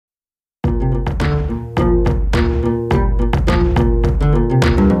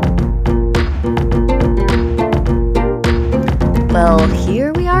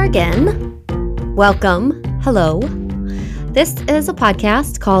Welcome. Hello. This is a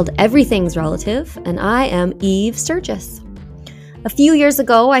podcast called Everything's Relative, and I am Eve Sturgis. A few years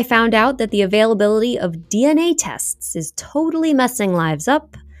ago, I found out that the availability of DNA tests is totally messing lives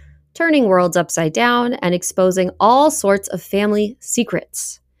up, turning worlds upside down, and exposing all sorts of family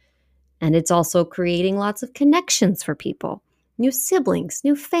secrets. And it's also creating lots of connections for people. New siblings,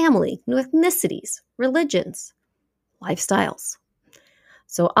 new family, new ethnicities, religions, lifestyles.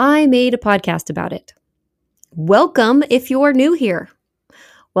 So I made a podcast about it. Welcome if you're new here.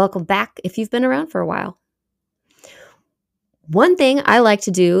 Welcome back if you've been around for a while. One thing I like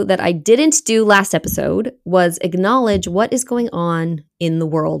to do that I didn't do last episode was acknowledge what is going on in the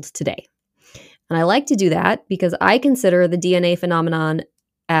world today. And I like to do that because I consider the DNA phenomenon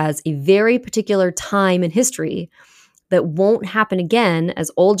as a very particular time in history that won't happen again as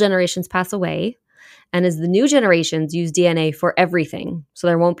old generations pass away and as the new generations use DNA for everything, so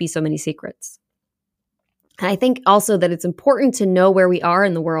there won't be so many secrets. And I think also that it's important to know where we are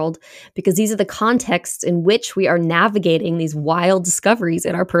in the world because these are the contexts in which we are navigating these wild discoveries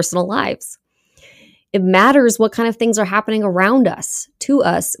in our personal lives. It matters what kind of things are happening around us, to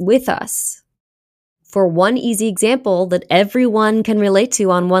us, with us. For one easy example that everyone can relate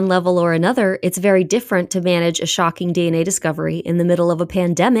to on one level or another, it's very different to manage a shocking DNA discovery in the middle of a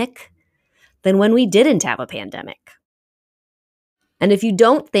pandemic than when we didn't have a pandemic. And if you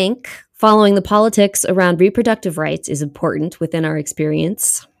don't think following the politics around reproductive rights is important within our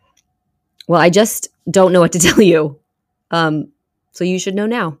experience, well, I just don't know what to tell you. So you should know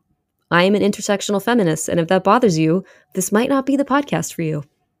now. I am an intersectional feminist, and if that bothers you, this might not be the podcast for you.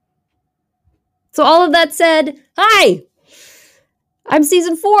 So all of that said, hi! I'm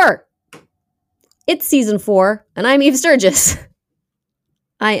season 4. It's season 4, and I'm Eve Sturgis.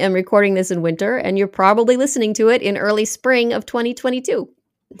 I am recording this in winter, and you're probably listening to it in early spring of 2022.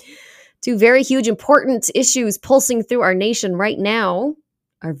 Two very huge, important issues pulsing through our nation right now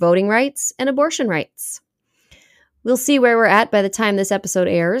are voting rights and abortion rights. We'll see where we're at by the time this episode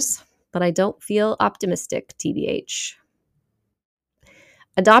airs, but I don't feel optimistic, TBH.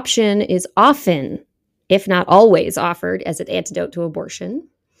 Adoption is often, if not always, offered as an antidote to abortion.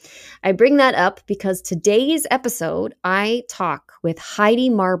 I bring that up because today's episode, I talk with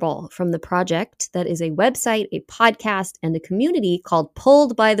Heidi Marble from The Project, that is a website, a podcast, and a community called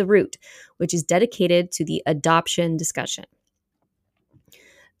Pulled by the Root, which is dedicated to the adoption discussion.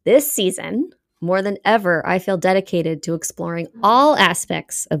 This season, more than ever, I feel dedicated to exploring all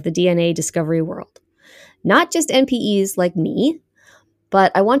aspects of the DNA discovery world. Not just NPEs like me,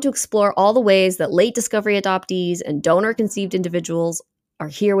 but I want to explore all the ways that late discovery adoptees and donor-conceived individuals are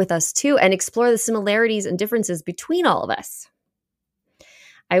here with us too, and explore the similarities and differences between all of us.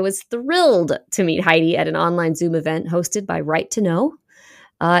 I was thrilled to meet Heidi at an online Zoom event hosted by Right to Know,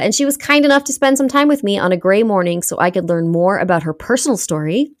 and she was kind enough to spend some time with me on a gray morning so I could learn more about her personal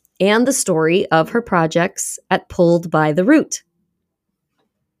story and the story of her projects at Pulled by the Root.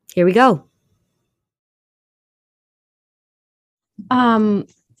 Here we go.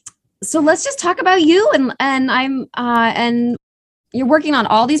 So let's just talk about you and you're working on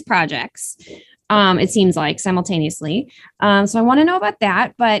all these projects. It seems like simultaneously. So I want to know about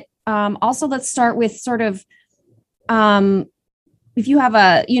that, but also let's start with sort of if you have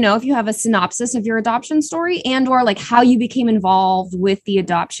a synopsis of your adoption story and or like how you became involved with the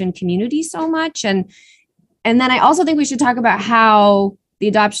adoption community so much, and then I also think we should talk about how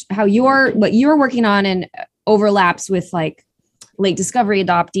what you're working on and overlaps with like late discovery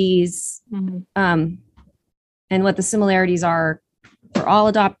adoptees, and what the similarities are for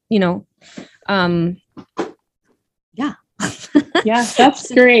all Yeah,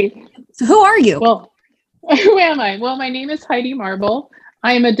 that's great. So who are you? Well, who am I? Well, my name is Heidi Marble.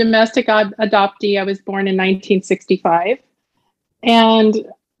 I am a domestic adoptee. I was born in 1965. And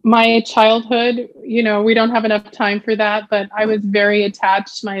my childhood, we don't have enough time for that, but I was very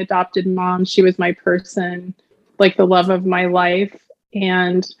attached to my adopted mom. She was my person, like the love of my life.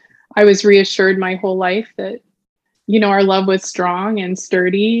 And I was reassured my whole life that, our love was strong and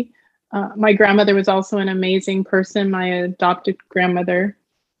sturdy. My grandmother was also an amazing person, my adopted grandmother.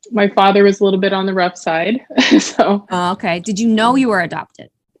 My father was a little bit on the rough side. So. Okay. Did you know you were adopted?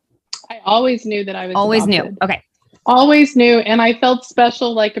 I always knew that I was always adopted. Knew. Okay. Always knew. And I felt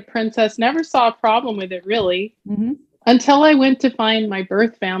special like a princess. Never saw a problem with it, really, until I went to find my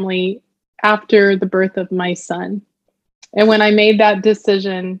birth family after the birth of my son. And when I made that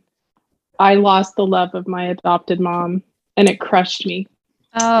decision, I lost the love of my adopted mom, and it crushed me.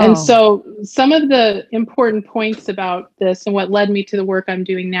 Oh. And so some of the important points about this and what led me to the work I'm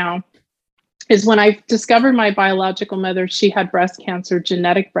doing now is when I discovered my biological mother, she had breast cancer,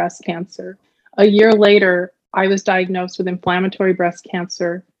 genetic breast cancer. A year later, I was diagnosed with inflammatory breast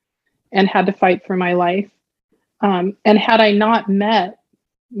cancer and had to fight for my life. And had I not met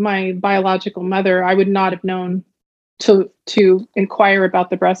my biological mother, I would not have known to inquire about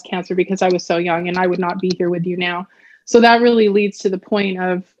the breast cancer because I was so young, and I would not be here with you now. So that really leads to the point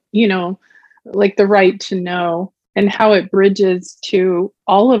of, like the right to know, and how it bridges to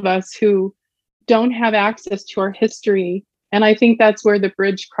all of us who don't have access to our history. And I think that's where the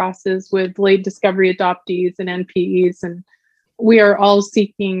bridge crosses with late discovery adoptees and NPEs. And we are all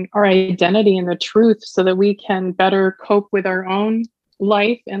seeking our identity and the truth so that we can better cope with our own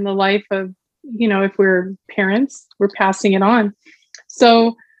life and the life of, if we're parents, we're passing it on.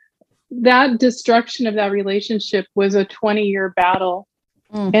 So that destruction of that relationship was a 20-year battle.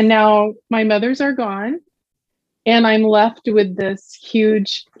 And now my mothers are gone, and I'm left with this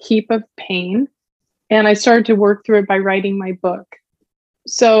huge heap of pain. And I started to work through it by writing my book.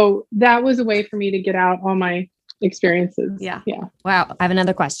 So that was a way for me to get out all my experiences. Yeah. Wow. I have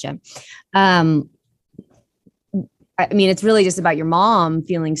another question. I mean, it's really just about your mom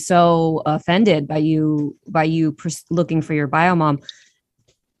feeling so offended by you looking for your bio mom.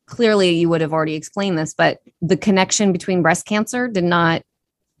 Clearly, you would have already explained this, but the connection between breast cancer did not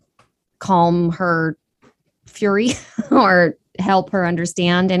calm her fury or help her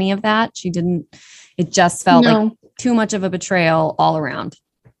understand any of that. She didn't. It just felt like too much of a betrayal all around.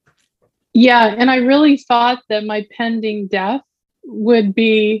 Yeah, and I really thought that my pending death would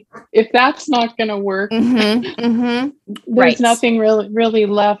be, if that's not going to work, there's nothing really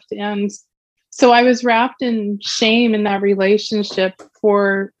left. And so I was wrapped in shame in that relationship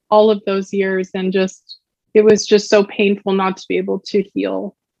for all of those years, and it was just so painful not to be able to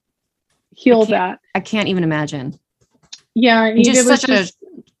heal that. I can't even imagine. Yeah,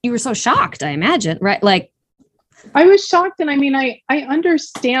 you were so shocked, I imagine, right? Like, I was shocked, and I mean, I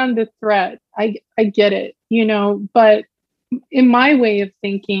understand the threat. I get it, but in my way of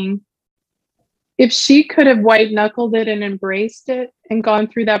thinking, if she could have white knuckled it and embraced it and gone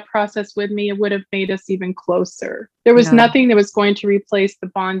through that process with me, it would have made us even closer. There was nothing that was going to replace the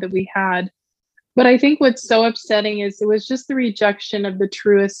bond that we had. But I think what's so upsetting is it was just the rejection of the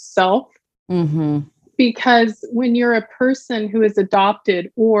truest self. Because when you're a person who is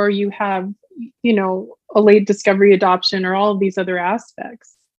adopted, or you have, a late discovery adoption, or all of these other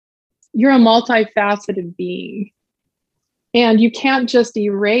aspects, you're a multifaceted being. And you can't just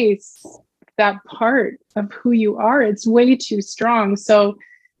erase that part of who you are. It's way too strong. So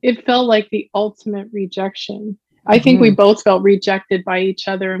it felt like the ultimate rejection. I think we both felt rejected by each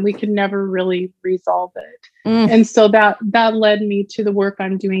other, and we could never really resolve it. And so that led me to the work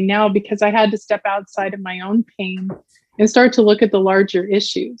I'm doing now, because I had to step outside of my own pain and start to look at the larger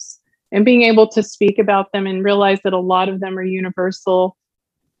issues, and being able to speak about them and realize that a lot of them are universal.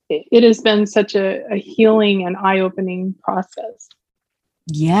 It has been such a healing and eye-opening process.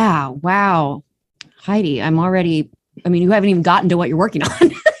 Yeah. Wow. Heidi, you haven't even gotten to what you're working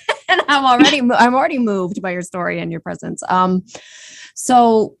on. And I'm already moved by your story and your presence.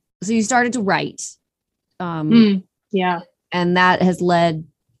 So you started to write. Yeah. And that has led,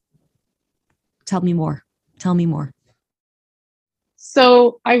 tell me more.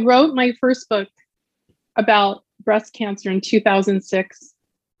 So I wrote my first book about breast cancer in 2006,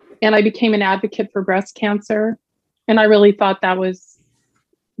 and I became an advocate for breast cancer. And I really thought that was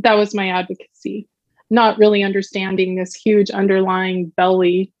my advocacy, not really understanding this huge underlying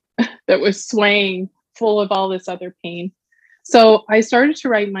belly that was swaying, full of all this other pain. So I started to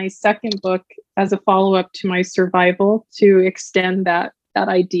write my second book as a follow-up to my survival, to extend that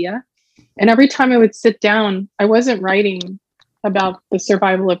idea. And every time I would sit down, I wasn't writing about the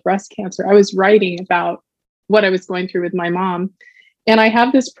survival of breast cancer. I was writing about what I was going through with my mom. And I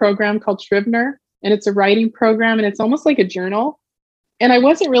have this program called Scrivener, and it's a writing program, and it's almost like a journal. And I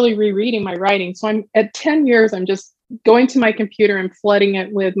wasn't really rereading my writing. So I'm at 10 years, I'm just going to my computer and flooding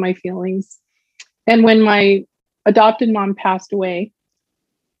it with my feelings. And when my adopted mom passed away,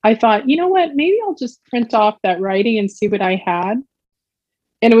 I thought, you know what, maybe I'll just print off that writing and see what I had.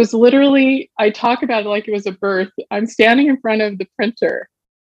 And it was literally, I talk about it like it was a birth. I'm standing in front of the printer,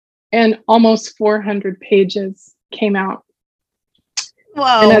 and almost 400 pages came out.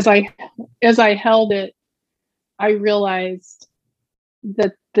 Whoa. And as I held it, I realized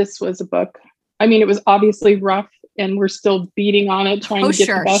that this was a book. I mean, it was obviously rough, and we're still beating on it, trying to get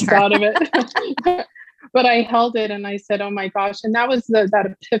the best out of it. But I held it and I said, oh my gosh. And that was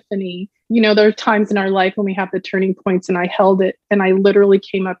that epiphany. There are times in our life when we have the turning points, and I held it, and I literally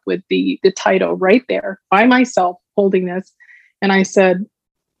came up with the title right there by myself, holding this. And I said,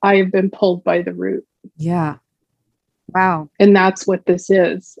 I have been pulled by the root. Yeah. Wow. And that's what this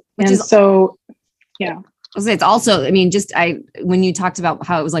is. So Yeah. It's also, I mean, when you talked about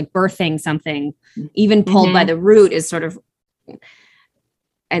how it was like birthing something, even pulled by the root is sort of,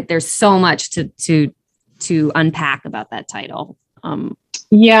 there's so much to unpack about that title.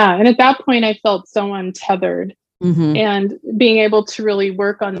 Yeah. And at that point I felt so untethered, and being able to really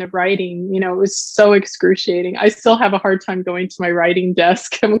work on the writing, it was so excruciating. I still have a hard time going to my writing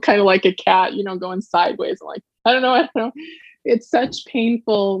desk. I'm kind of like a cat, going sideways. I'm like, I don't know. It's such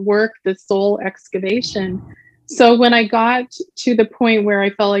painful work, the soul excavation. So when I got to the point where I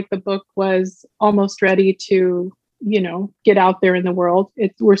felt like the book was almost ready to, get out there in the world,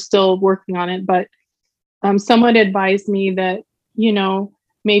 we're still working on it, but someone advised me that,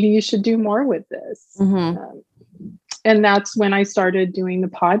 maybe you should do more with this. And that's when I started doing the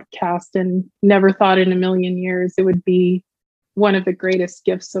podcast, and never thought in a million years it would be one of the greatest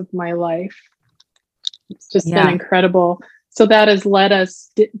gifts of my life. It's just been incredible. So that has led us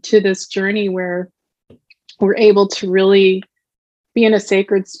to this journey where we're able to really be in a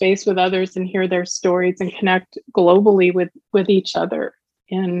sacred space with others and hear their stories and connect globally with each other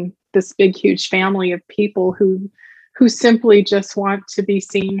in this big, huge family of people who simply just want to be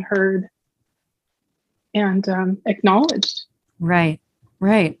seen, heard, and acknowledged. Right.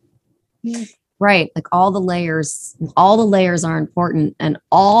 Like all the layers are important, and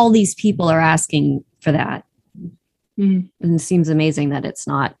all these people are asking for that. And it seems amazing that it's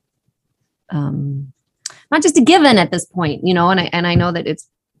not just a given at this point, and I know that it's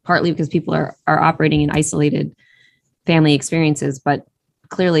partly because people are operating in isolated family experiences, but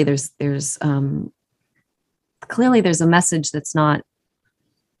clearly there's a message that's not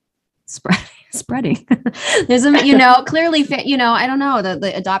spreading. There's clearly, I don't know,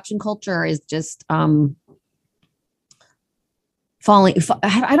 the adoption culture is just falling.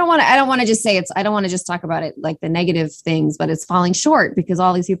 I don't want to just say I don't want to just talk about it like the negative things, but it's falling short because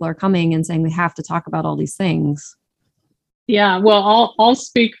all these people are coming and saying they have to talk about all these things. Yeah, well, I'll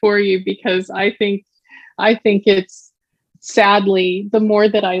speak for you, because I think it's, sadly, the more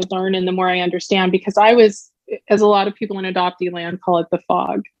that I learn and the more I understand, because I was, as a lot of people in adoptee land call it, the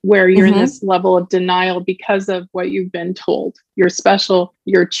fog, where you're in this level of denial because of what you've been told. You're special,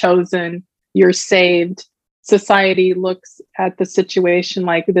 you're chosen, you're saved. Society looks at the situation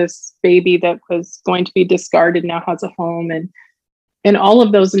like this baby that was going to be discarded now has a home, and all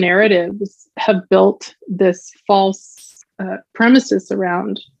of those narratives have built this false premises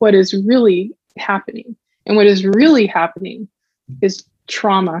around what is really happening. And what is really happening is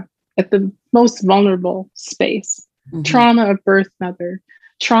trauma at the most vulnerable space. Trauma of birth mother,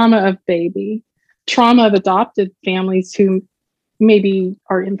 trauma of baby, trauma of adopted families who maybe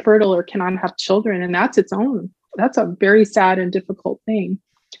are infertile or cannot have children. And that's a very sad and difficult thing.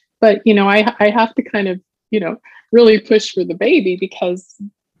 But, I have to kind of, really push for the baby, because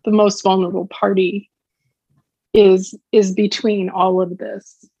the most vulnerable party is between all of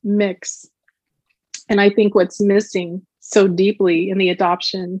this mix. And I think what's missing so deeply in the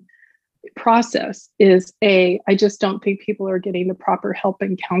adoption process is I just don't think people are getting the proper help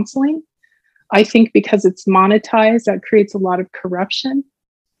and counseling. I think because it's monetized, that creates a lot of corruption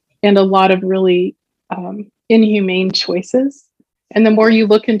and a lot of really inhumane choices. And the more you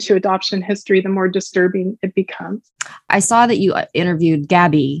look into adoption history, the more disturbing it becomes. I saw that you interviewed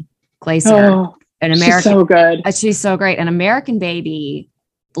Gabby Glaser, an American. She's so good. She's so great. An American Baby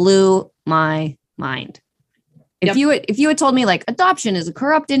blew my mind. If you had told me like adoption is a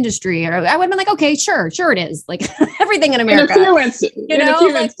corrupt industry, or I would have been like, okay, sure it is. Like everything in America, in a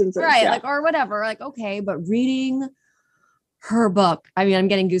few instances, right? Yeah. Like, or whatever. Like, okay, but reading her book, I mean, I'm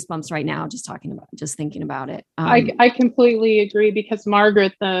getting goosebumps right now just thinking about it. I completely agree, because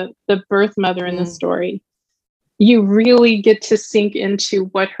Margaret, the birth mother in the story, you really get to sink into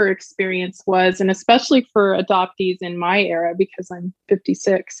what her experience was, and especially for adoptees in my era, because I'm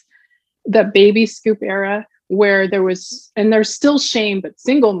 56, that baby scoop era, where there was, and there's still shame, but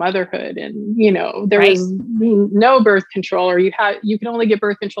single motherhood, and there was no birth control, or you could only get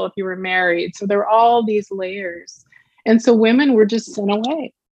birth control if you were married. So there were all these layers, and so women were just sent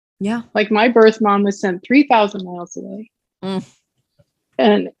away. Yeah, like my birth mom was sent 3,000 miles away,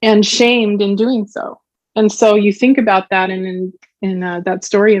 and shamed in doing so. And so you think about that, and in that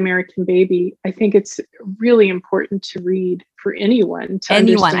story, American Baby, I think it's really important to read for anyone to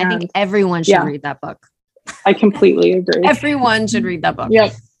understand. I think everyone should read that book. I completely agree. Everyone should read that book.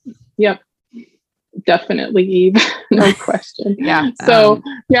 Yep. Definitely, Eve. No question. So,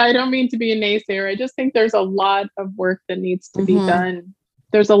 I don't mean to be a naysayer. I just think there's a lot of work that needs to be done.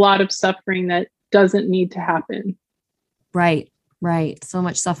 There's a lot of suffering that doesn't need to happen. Right. So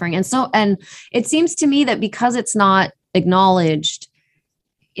much suffering. And it seems to me that because it's not acknowledged,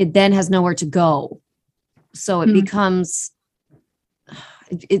 it then has nowhere to go. so it becomes,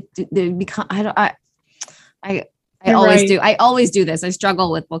 it become, I always do. I always do this. I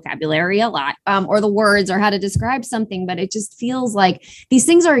struggle with vocabulary a lot, or the words or how to describe something, but it just feels like these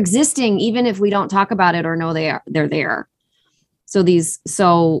things are existing, even if we don't talk about it or know they're there. So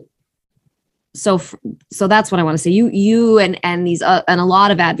so that's what I want to say. You and these, and a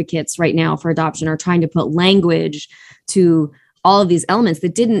lot of advocates right now for adoption are trying to put language to all of these elements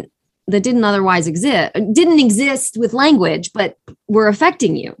that didn't otherwise didn't exist with language, but were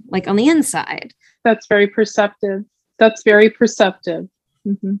affecting you like on the inside. That's very perceptive.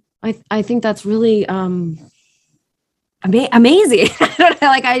 Mm-hmm. I think that's really amazing.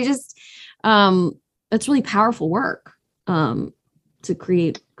 Like I just it's really powerful work to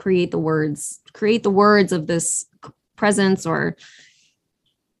create the words of this presence or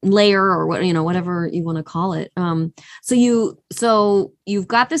layer or what, whatever you want to call it. So you've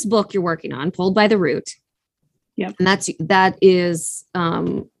got this book you're working on, Pulled by the Root. Yeah. And that is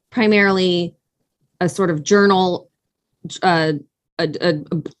primarily a sort of journal, a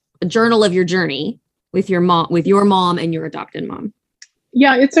journal of your journey with your mom and your adopted mom.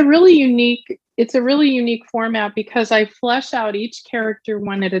 Yeah, it's a really unique format because I flesh out each character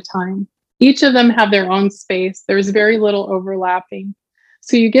one at a time. Each of them have their own space. There's very little overlapping.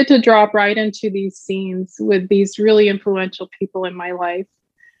 So you get to drop right into these scenes with these really influential people in my life,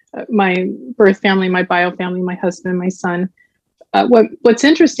 my birth family, my bio family, my husband, my son. What's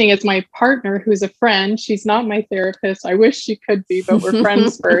interesting is my partner, who's a friend. She's not my therapist. I wish she could be, but we're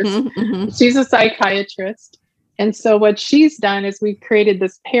friends first. She's a psychiatrist. And so what she's done is we've created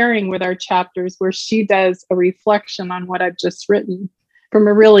this pairing with our chapters where she does a reflection on what I've just written from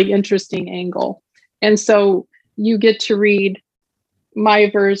a really interesting angle. And so you get to read my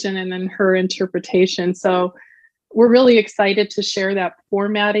version and then her interpretation. So we're really excited to share that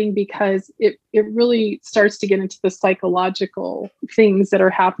formatting because it really starts to get into the psychological things that are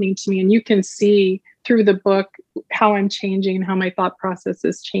happening to me. And you can see through the book how I'm changing and how my thought process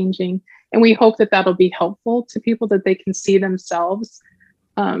is changing. And we hope that that'll be helpful to people, that they can see themselves,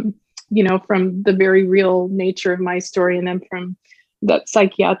 from the very real nature of my story and then from that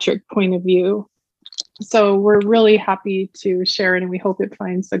psychiatric point of view. So we're really happy to share it, and we hope it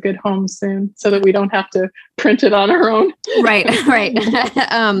finds a good home soon so that we don't have to print it on our own. Right.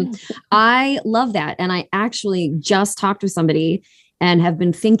 I love that. And I actually just talked with somebody and have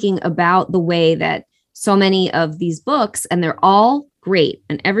been thinking about the way that so many of these books, and they're all great,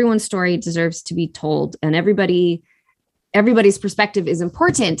 and everyone's story deserves to be told, and everybody's perspective is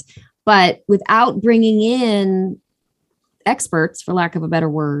important, but without bringing in experts, for lack of a better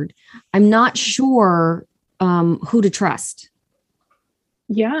word, I'm not sure who to trust.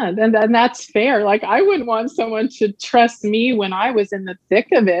 Yeah, and that's fair. Like, I wouldn't want someone to trust me when I was in the thick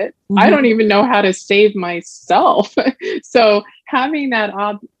of it. Mm-hmm. I don't even know how to save myself. So having that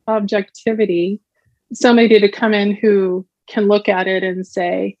objectivity, somebody to come in who can look at it and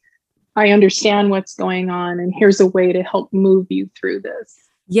say, I understand what's going on, and here's a way to help move you through this.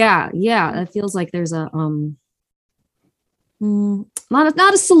 Yeah. It feels like there's a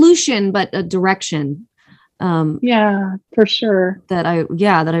not a solution, but a direction. Yeah, for sure. That I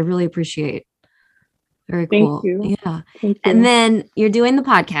really appreciate. Very cool. Thank you. Yeah. Thank you. And then you're doing the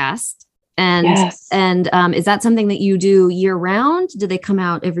podcast, and yes. And is that something that you do year round? Do they come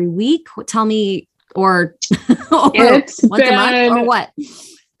out every week? Tell me, or once a month, or what?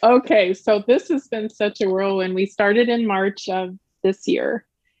 Okay, so this has been such a whirlwind. We started in March of this year,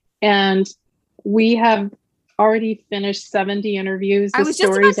 and we have already finished 70 interviews. I was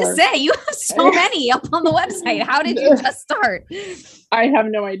just about to say, you have so many up on the website. How did you just start? I have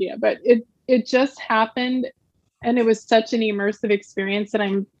no idea, but it just happened, and it was such an immersive experience that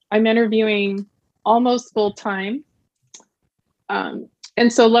I'm interviewing almost full time.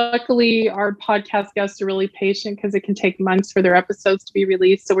 And so luckily our podcast guests are really patient because it can take months for their episodes to be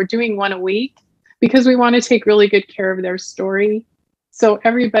released. So we're doing one a week because we want to take really good care of their story. So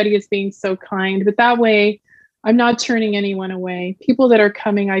everybody is being so kind, but that way I'm not turning anyone away. People that are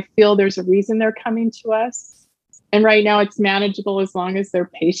coming, I feel there's a reason they're coming to us. And right now it's manageable as long as they're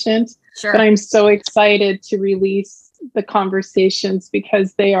patient. Sure. But I'm so excited to release the conversations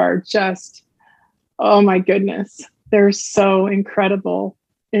because they are just, oh my goodness, they're so incredible.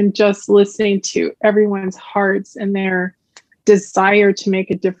 And just listening to everyone's hearts and their desire to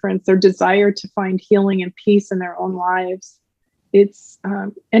make a difference, their desire to find healing and peace in their own lives. It's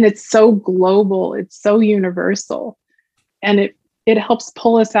and it's so global, it's so universal, and it helps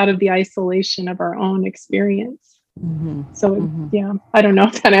pull us out of the isolation of our own experience. Mm-hmm. So yeah, I don't know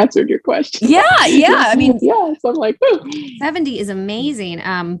if that answered your question. Yeah. I mean, yeah. So I'm like, whew. 70 is amazing.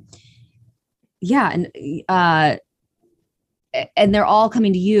 and they're all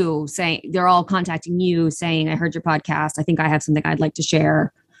coming to you saying, they're all contacting you saying, I heard your podcast. I think I have something I'd like to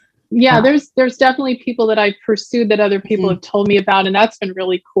share. Yeah, there's definitely people that I've pursued that other people have told me about. And that's been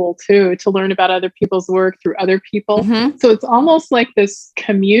really cool too, to learn about other people's work through other people. So it's almost like this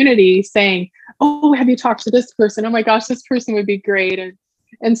community saying, oh, have you talked to this person? Oh my gosh, this person would be great.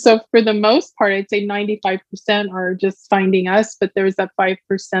 And so for the most part, I'd say 95% are just finding us, but there's that 5%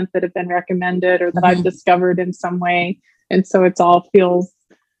 that have been recommended or that I've discovered in some way. And so it's all feels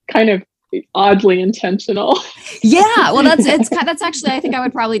kind of oddly intentional. Yeah. Well, that's actually, I think I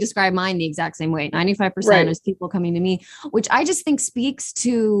would probably describe mine the exact same way. 95% is people coming to me, which I just think speaks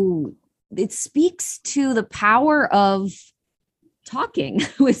to the power of talking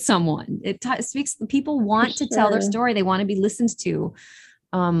with someone. It speaks, people want to tell their story. They want to be listened to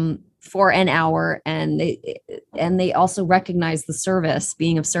for an hour. And they also recognize the service,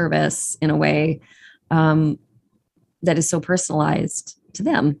 being of service in a way that is so personalized to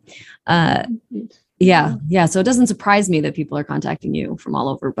them. Yeah. So it doesn't surprise me that people are contacting you from all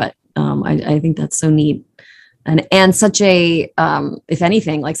over, but I think that's so neat. And such a, if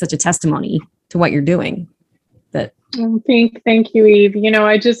anything, like such a testimony to what you're doing. That thank you, Eve.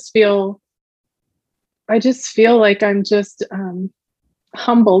 I just feel like I'm just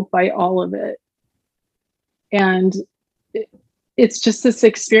humbled by all of it. And it's just this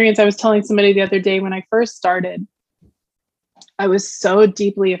experience. I was telling somebody the other day, when I first started, I was so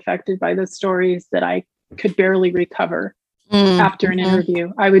deeply affected by the stories that I could barely recover after an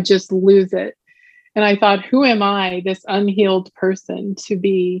interview. I would just lose it. And I thought, who am I, this unhealed person, to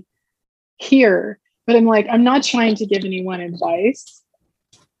be here? But I'm like, I'm not trying to give anyone advice.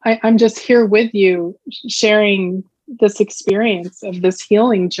 I'm just here with you, sharing this experience of this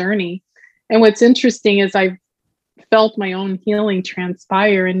healing journey. And what's interesting is I've felt my own healing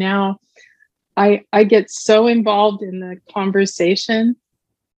transpire. And now I get so involved in the conversation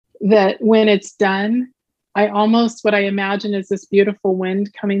that when it's done, what I imagine is this beautiful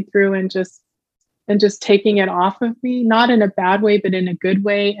wind coming through and just taking it off of me, not in a bad way, but in a good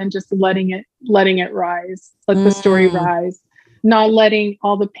way, and just letting it rise, let the story rise, not letting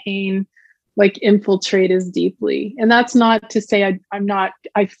all the pain like infiltrate as deeply. And that's not to say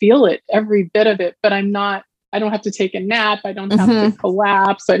I feel it, every bit of it, but I don't have to take a nap. I don't have to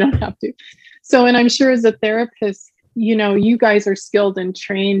collapse. I don't have to. So, and I'm sure as a therapist, you guys are skilled and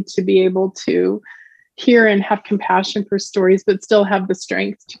trained to be able to hear and have compassion for stories, but still have the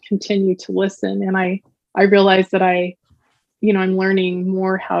strength to continue to listen. And I realize that I'm learning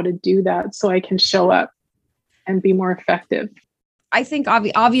more how to do that so I can show up and be more effective. I think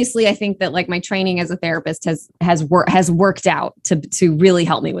obviously, I think that like my training as a therapist has worked out to really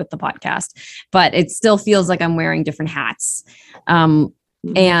help me with the podcast, but it still feels like I'm wearing different hats.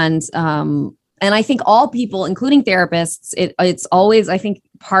 And I think all people, including therapists, it's always, I think,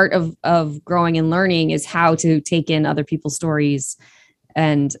 part of growing and learning is how to take in other people's stories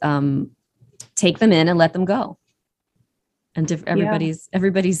and take them in and let them go. And everybody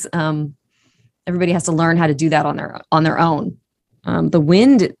has to learn how to do that on their own. The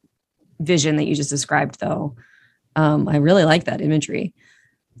wind vision that you just described, though, I really like that imagery.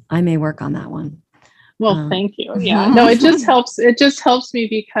 I may work on that one. Well, thank you. Yeah, no, it just helps. It just helps me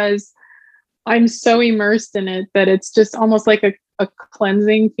because I'm so immersed in it that it's just almost like a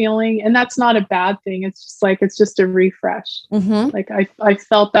cleansing feeling. And that's not a bad thing. It's just a refresh. Like I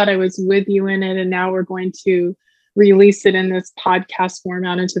felt that I was with you in it, and now we're going to release it in this podcast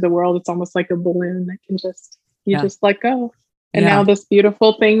format into the world. It's almost like a balloon that can just let go. And now this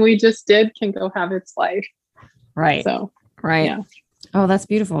beautiful thing we just did can go have its life. Right. So, right. Yeah. Oh, that's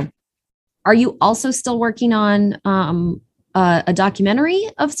beautiful. Are you also still working on a documentary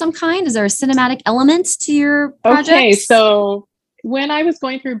of some kind? Is there a cinematic element to your project? Okay. So when I was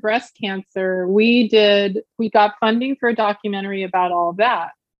going through breast cancer, we got funding for a documentary about all of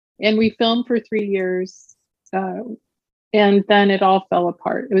that. And we filmed for 3 years. And then it all fell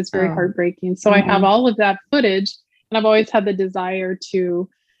apart. It was very heartbreaking. So I have all of that footage. And I've always had the desire to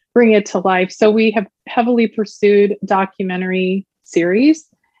bring it to life. So we have heavily pursued documentary series,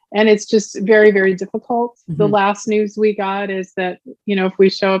 and it's just very, very difficult. The last news we got is that, if we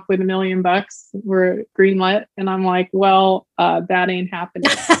show up with $1 million, we're greenlit. And I'm like, well, that ain't happening.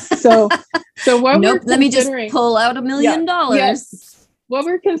 So what let me just pull out $1 million. Yes. What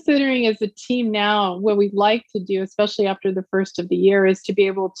we're considering as a team now, what we'd like to do, especially after the first of the year, is to be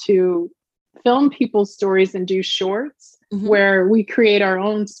able to film people's stories and do shorts where we create our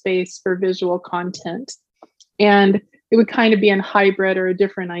own space for visual content. And it would kind of be in hybrid or a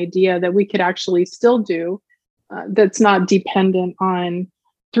different idea that we could actually still do that's not dependent on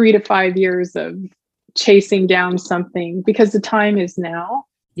 3 to 5 years of chasing down something, because the time is now.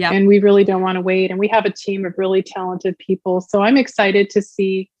 Yeah. And we really don't want to wait. And we have a team of really talented people. So I'm excited to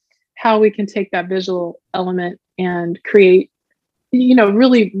see how we can take that visual element and create,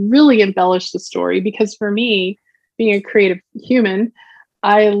 really, really embellish the story. Because for me, being a creative human,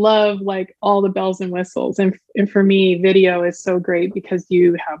 I love like all the bells and whistles. And for me, video is so great because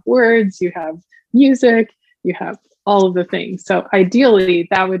you have words, you have music, you have all of the things. So ideally,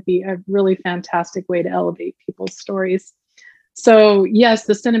 that would be a really fantastic way to elevate people's stories. So yes,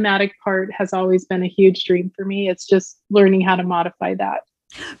 the cinematic part has always been a huge dream for me. It's just learning how to modify that.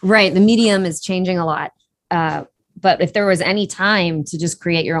 Right. The medium is changing a lot. But if there was any time to just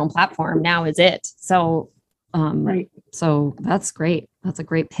create your own platform, now is it. So, Right. So that's great. That's a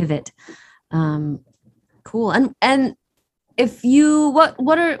great pivot. Cool. And if you,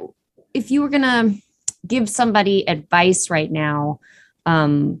 if you were going to give somebody advice right now,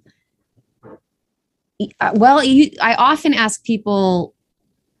 I often ask people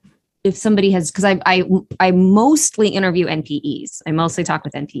if somebody has, because I mostly interview NPEs. I mostly talk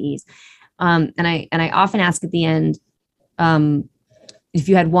with NPEs. And I often ask at the end, if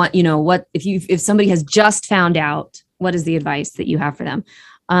you had one, if somebody has just found out, what is the advice that you have for them?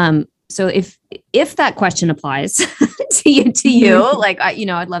 So if that question applies to you, like,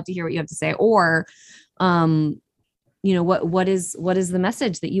 I'd love to hear what you have to say, or, what is the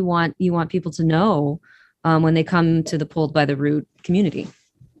message that you want people to know, when they come to the Pulled by the Root community?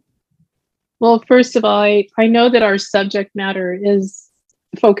 Well, first of all, I know that our subject matter is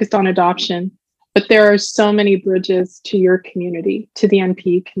focused on adoption, but there are so many bridges to your community, to the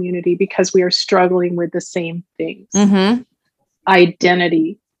NPE community, because we are struggling with the same things. Mm-hmm.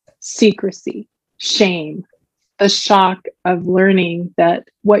 Identity, secrecy, shame, the shock of learning that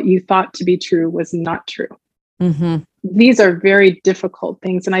what you thought to be true was not true. Mm-hmm. These are very difficult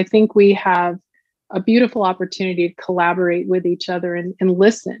things. And I think we have a beautiful opportunity to collaborate with each other and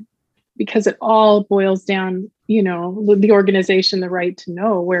listen, because it all boils down, the organization, The Right to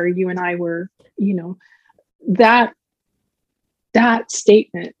Know, where you and I were, that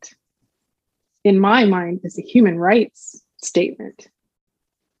statement in my mind is a human rights statement.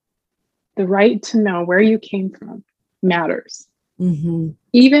 The right to know where you came from matters. Mm-hmm.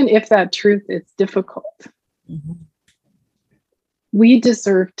 Even if that truth is difficult. Mm-hmm. We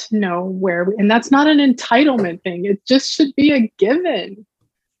deserve to know and that's not an entitlement thing. It just should be a given.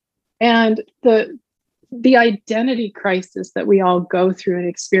 And the identity crisis that we all go through and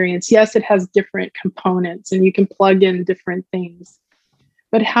experience, yes, it has different components and you can plug in different things,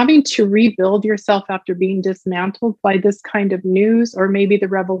 but having to rebuild yourself after being dismantled by this kind of news, or maybe the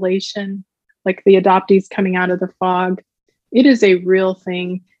revelation, like the adoptees coming out of the fog, it is a real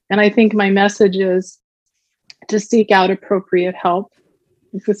thing. And I think my message is to seek out appropriate help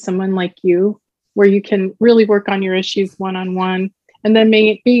with someone like you, where you can really work on your issues one-on-one, and then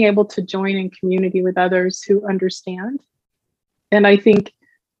being able to join in community with others who understand. And I think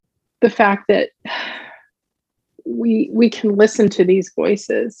the fact that we can listen to these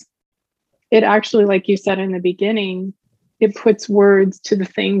voices, it actually, like you said in the beginning, it puts words to the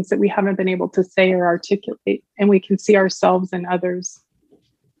things that we haven't been able to say or articulate, and we can see ourselves and others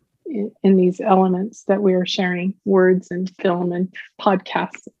in these elements that we are sharing, words and film and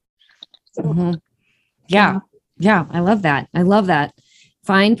podcasts. So, mm-hmm. Yeah, I love that.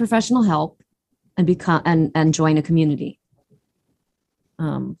 Find professional help and become and join a community.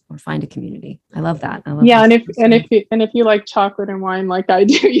 Or find a community. I love that. Yeah, and if you like chocolate and wine like I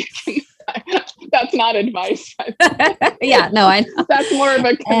do, you can. That's not advice. Yeah, no, I know. That's more of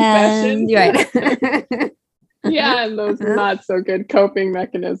a confession. Right. Yeah, and those not so good coping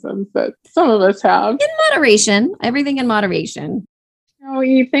mechanisms that some of us have. In moderation, everything in moderation. Oh,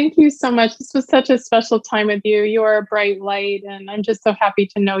 Eve, thank you so much. This was such a special time with you. You are a bright light, and I'm just so happy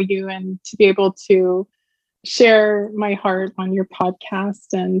to know you and to be able to share my heart on your podcast.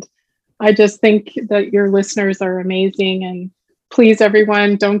 And I just think that your listeners are amazing. And please,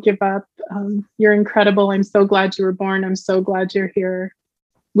 everyone, don't give up. You're incredible. I'm so glad you were born. I'm so glad you're here.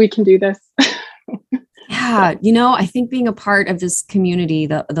 We can do this. Yeah, I think being a part of this community,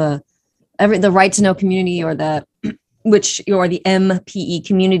 the Right to Know community, or the MPE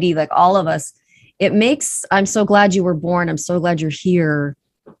community, like all of us, it makes I'm so glad you were born, I'm so glad you're here,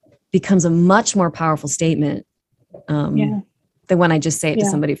 becomes a much more powerful statement than when I just say it to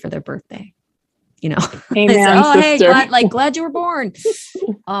somebody for their birthday. Amen, say, hey, glad you were born.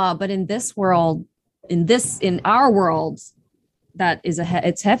 But in this world, in our world, that is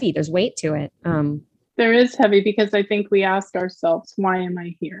it's heavy. There's weight to it. There is heavy, because I think we ask ourselves, why am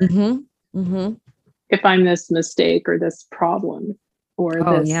I here? Mm-hmm. Mm-hmm. If I'm this mistake or this problem. And I think the fact that we or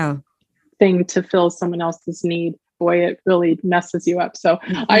Oh, this yeah. thing to fill someone else's need, boy, it really messes you up. So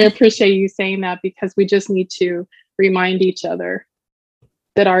Mhm. I appreciate you saying that, because we just need to remind each other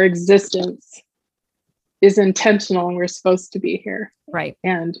that our existence is intentional and we're supposed to be here. Right.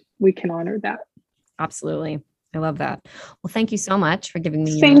 And we can honor that. Absolutely. I love that. Well, thank you so much for giving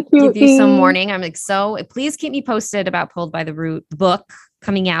me Thank you, give you some Eve. morning. I'm like, so please keep me posted about Pulled by the Root, the book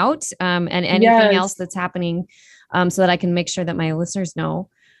coming out, and anything Yes. else that's happening, so that I can make sure that my listeners know.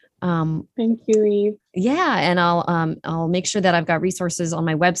 Thank you, Eve. Yeah, and I'll make sure that I've got resources on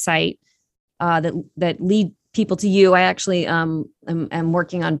my website that lead people to you. I actually am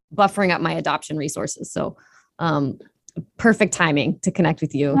working on buffering up my adoption resources, so perfect timing to connect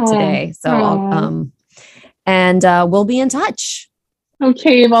with you today. So I'll and we'll be in touch.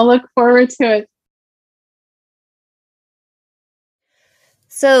 Okay, Eve, I'll look forward to it.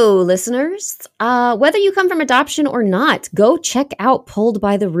 So, listeners, whether you come from adoption or not, go check out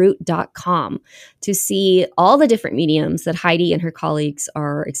pulledbytheroot.com to see all the different mediums that Heidi and her colleagues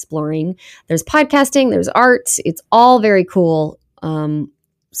are exploring. There's podcasting, there's art. It's all very cool.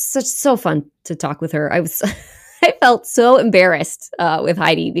 So fun to talk with her. I felt so embarrassed with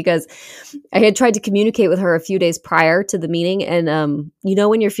Heidi because I had tried to communicate with her a few days prior to the meeting. And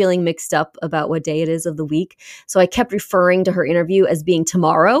when you're feeling mixed up about what day it is of the week. So I kept referring to her interview as being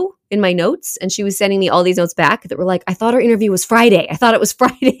tomorrow in my notes. And she was sending me all these notes back that were like, I thought our interview was Friday. I thought it was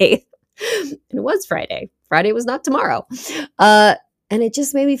Friday. And it was Friday. Friday was not tomorrow. And it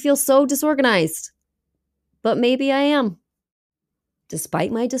just made me feel so disorganized. But maybe I am.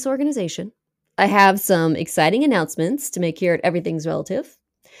 Despite my disorganization, I have some exciting announcements to make here at Everything's Relative.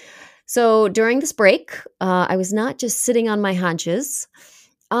 So during this break, I was not just sitting on my haunches.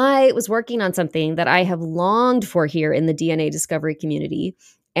 I was working on something that I have longed for here in the DNA discovery community,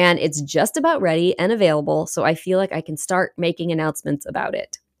 and it's just about ready and available, so I feel like I can start making announcements about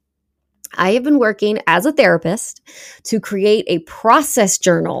it. I have been working as a therapist to create a process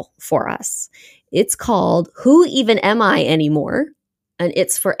journal for us. It's called Who Even Am I Anymore? And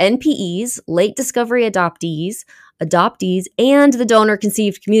it's for NPEs, late discovery adoptees, and the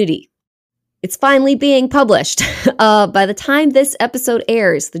donor-conceived community. It's finally being published. By the time this episode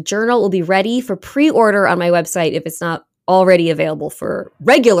airs, the journal will be ready for pre-order on my website if it's not already available for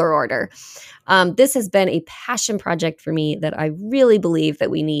regular order. This has been a passion project for me that I really believe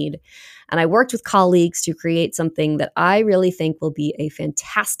that we need. And I worked with colleagues to create something that I really think will be a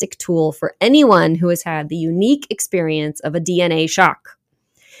fantastic tool for anyone who has had the unique experience of a DNA shock.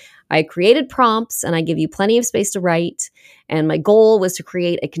 I created prompts and I give you plenty of space to write. And my goal was to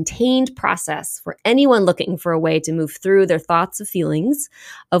create a contained process for anyone looking for a way to move through their thoughts and feelings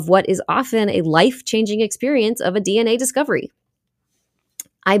of what is often a life-changing experience of a DNA discovery.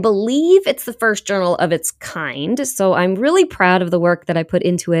 I believe it's the first journal of its kind, so I'm really proud of the work that I put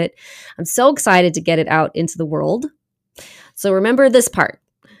into it. I'm so excited to get it out into the world. So remember this part.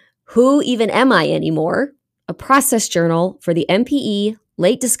 Who Even Am I Anymore? A process journal for the NPE,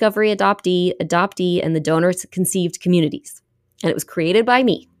 late discovery adoptee, and the donor-conceived communities. And it was created by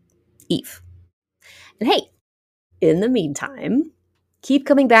me, Eve. And hey, in the meantime, keep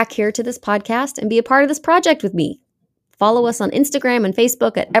coming back here to this podcast and be a part of this project with me. Follow us on Instagram and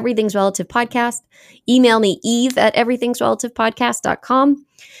Facebook at Everything's Relative Podcast. Email me, eve@everythingsrelativepodcast.com.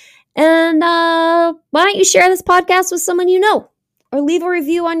 And why don't you share this podcast with someone you know? Or leave a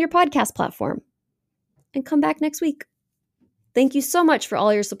review on your podcast platform. And come back next week. Thank you so much for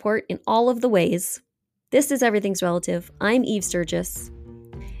all your support in all of the ways. This is Everything's Relative. I'm Eve Sturgis.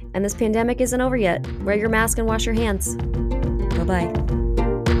 And this pandemic isn't over yet. Wear your mask and wash your hands. Bye-bye.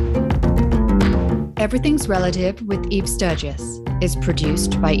 Everything's Relative with Eve Sturgis is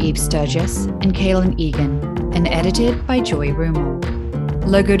produced by Eve Sturgis and Kaylin Egan and edited by Joy Rummel.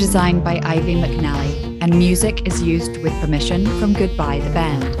 Logo designed by Ivy McNally, and music is used with permission from Goodbye the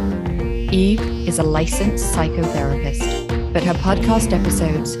Band. Eve is a licensed psychotherapist, but her podcast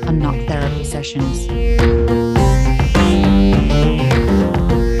episodes are not therapy sessions.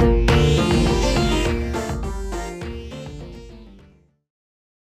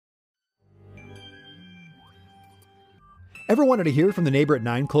 Ever wanted to hear from the neighbor at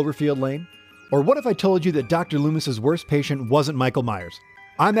 9 Cloverfield Lane? Or what if I told you that Dr. Loomis's worst patient wasn't Michael Myers?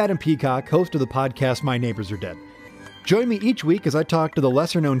 I'm Adam Peacock, host of the podcast My Neighbors Are Dead. Join me each week as I talk to the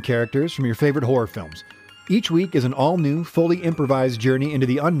lesser-known characters from your favorite horror films. Each week is an all-new, fully improvised journey into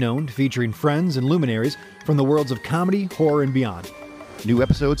the unknown, featuring friends and luminaries from the worlds of comedy, horror, and beyond. New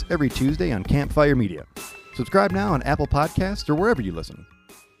episodes every Tuesday on Campfire Media. Subscribe now on Apple Podcasts or wherever you listen.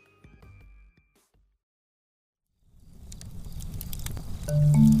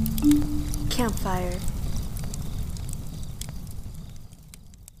 Campfire.